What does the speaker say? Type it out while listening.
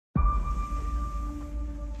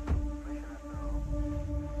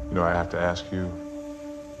You know, I have to ask you,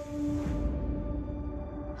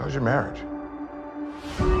 how's your marriage?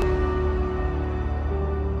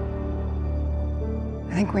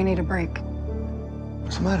 I think we need a break.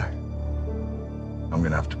 What's the matter? I'm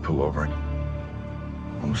gonna have to pull over.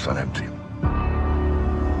 Almost on empty.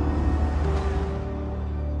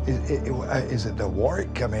 Is it the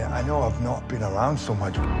Warwick? I mean, I know I've not been around so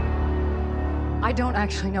much. I don't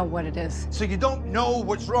actually know what it is. So you don't know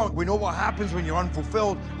what's wrong. We know what happens when you're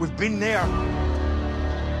unfulfilled. We've been there.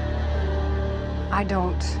 I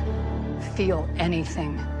don't feel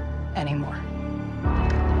anything anymore.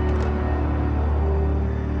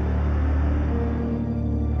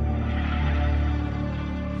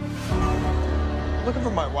 Looking for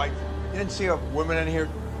my wife. You didn't see a woman in here?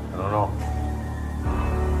 I don't know.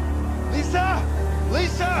 Lisa!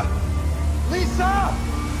 Lisa! Lisa!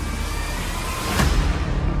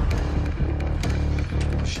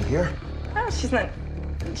 Is she here? No, she's not.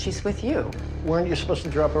 She's with you. Weren't you supposed to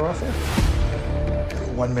drop her off there?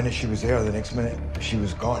 1 minute she was there, the next minute she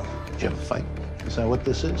was gone. Did you have a fight? Is that what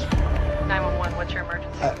this is? 911, what's your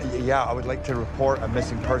emergency? Yeah, I would like to report a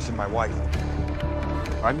missing person, my wife.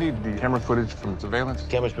 I need the camera footage from surveillance.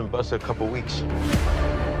 Camera's been busted a couple weeks. You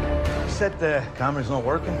said the camera's not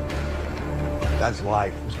working? That's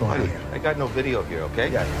live. What's going on here? I got no video here, okay?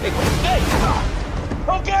 Yeah. Hey!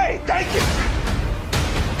 Okay, thank you!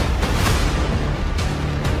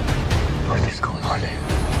 What is going on here?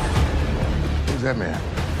 Who's that man?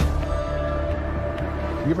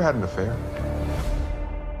 You ever had an affair?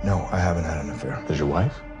 No, I haven't had an affair. Does your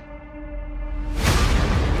wife?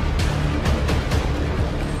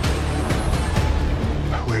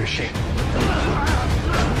 Where is she?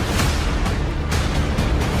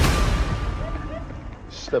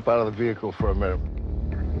 Step out of the vehicle for a minute.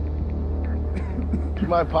 Do you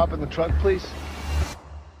mind popping the trunk, please?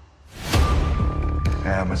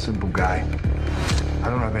 Yeah, I'm a simple guy. I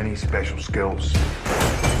don't have any special skills.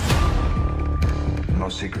 No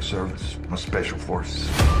Secret Service, no Special Forces.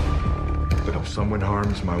 But if someone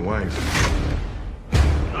harms my wife,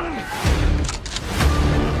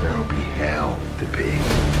 there'll be hell to pay.